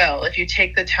 because it will, if you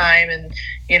take the time and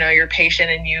you're patient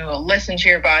and you listen to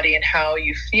your body and how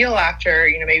you feel after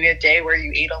maybe a day where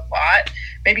you ate a lot.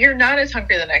 Maybe you're not as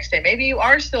hungry the next day, maybe you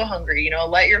are still hungry.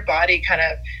 Let your body kind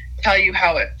of tell you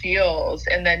how it feels,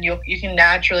 and then you can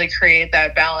naturally create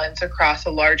that balance across a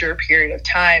larger period of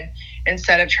time,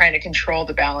 instead of trying to control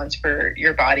the balance for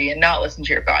your body and not listen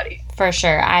to your body. For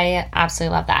sure. I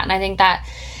absolutely love that. And I think that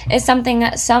is something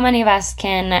that so many of us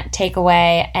can take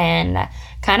away, and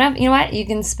kind of, you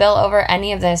can spill over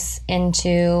any of this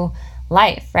into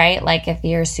life, right? Like, if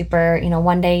you're super,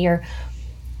 one day you're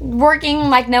working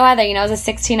like no other, it's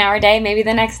a 16-hour day, maybe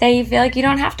the next day you feel like you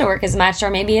don't have to work as much,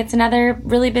 or maybe it's another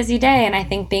really busy day. And I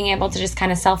think being able to just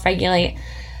kind of self-regulate,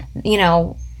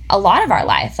 a lot of our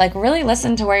life, like, really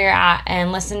listen to where you're at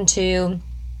and listen to,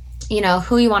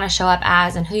 who you want to show up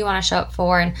as and who you want to show up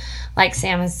for. And like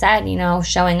Sam has said,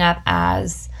 showing up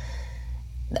as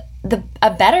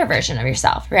a better version of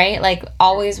yourself, right? Like,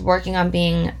 always working on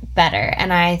being better.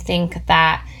 And I think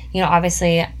that,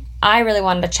 obviously I really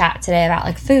wanted to chat today about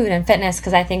like food and fitness,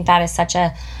 because I think that is such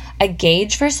a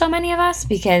gauge for so many of us,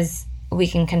 because we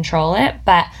can control it.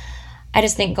 But I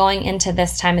just think going into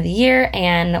this time of the year,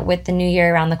 and with the new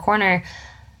year around the corner,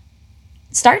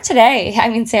 start today. I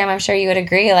mean, Sam, I'm sure you would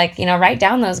agree, like, write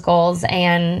down those goals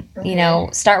and,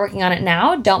 start working on it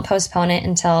now. Don't postpone it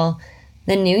until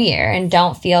the new year, and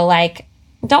don't feel like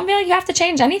you have to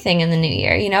change anything in the new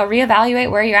year. Reevaluate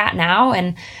where you're at now.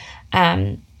 And,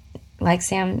 like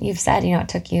Sam, you've said, it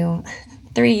took you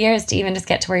 3 years to even just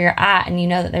get to where you're at,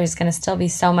 and that there's going to still be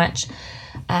so much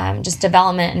just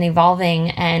development and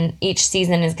evolving, and each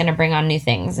season is going to bring on new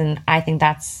things. And I think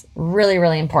that's really,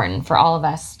 really important for all of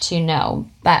us to know.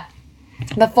 But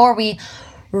before we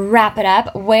wrap it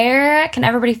up, where can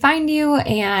everybody find you?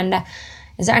 And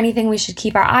is there anything we should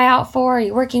keep our eye out for? Are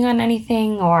you working on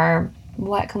anything, or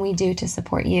what can we do to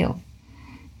support you?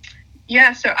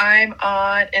 Yeah, so I'm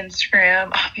on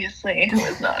Instagram. Obviously, who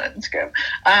is not on Instagram?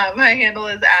 My handle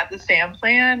is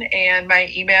 @thesamplan, and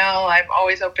my email, I'm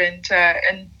always open to,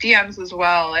 and DMs as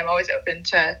well. I'm always open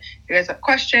to, if you guys have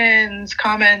questions,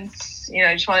 comments,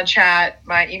 just want to chat.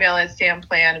 My email is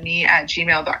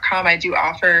samplanme@gmail.com. I do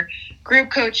offer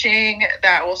group coaching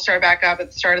that will start back up at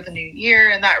the start of the new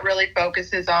year, and that really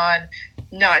focuses on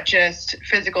not just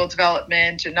physical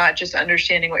development and not just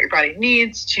understanding what your body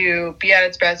needs to be at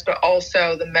its best, but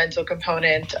also the mental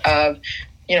component of,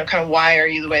 kind of why are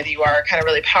you the way that you are, kind of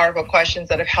really powerful questions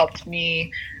that have helped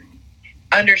me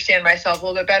understand myself a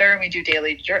little bit better. And we do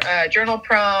daily journal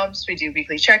prompts. We do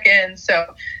weekly check-ins.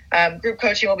 So group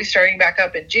coaching will be starting back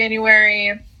up in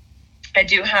January. I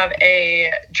do have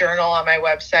a journal on my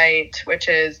website, which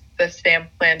is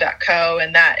thesamplan.co,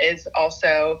 and that is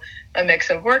also a mix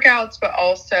of workouts, but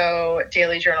also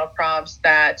daily journal prompts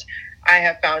that I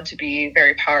have found to be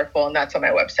very powerful, and that's on my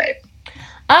website.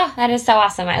 Oh, that is so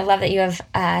awesome. I love that you have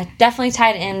definitely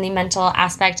tied in the mental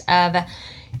aspect of,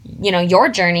 your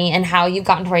journey and how you've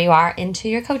gotten to where you are into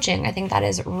your coaching. I think that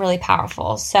is really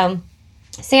powerful. So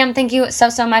Sam, thank you so,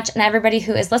 so much. And everybody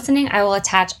who is listening, I will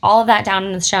attach all of that down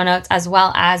in the show notes, as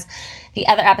well as the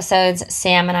other episodes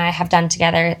Sam and I have done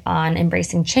together on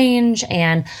embracing change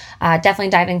and definitely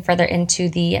diving further into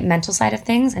the mental side of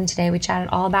things. And today we chatted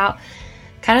all about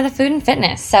kind of the food and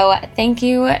fitness. So thank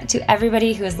you to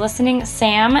everybody who is listening.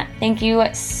 Sam, thank you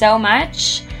so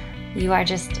much. You are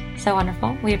just so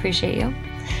wonderful. We appreciate you.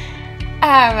 All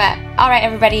right,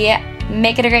 everybody,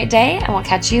 make it a great day, and we'll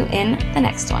catch you in the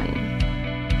next one.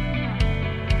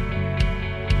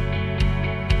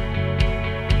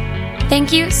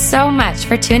 Thank you so much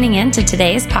for tuning in to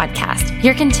today's podcast.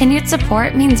 Your continued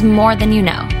support means more than you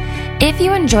know. If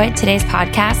you enjoyed today's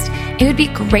podcast, it would be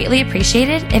greatly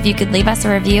appreciated if you could leave us a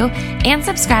review and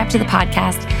subscribe to the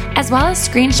podcast, as well as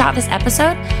screenshot this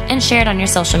episode and share it on your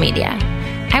social media.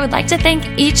 I would like to thank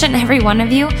each and every one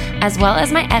of you, as well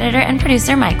as my editor and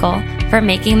producer, Michael, for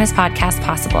making this podcast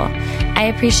possible.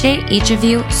 I appreciate each of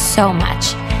you so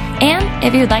much. And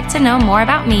if you'd like to know more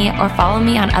about me or follow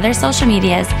me on other social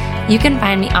medias, you can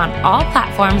find me on all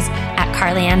platforms at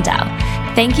Carly Ann Dell.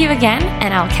 Thank you again,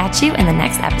 and I'll catch you in the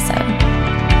next episode.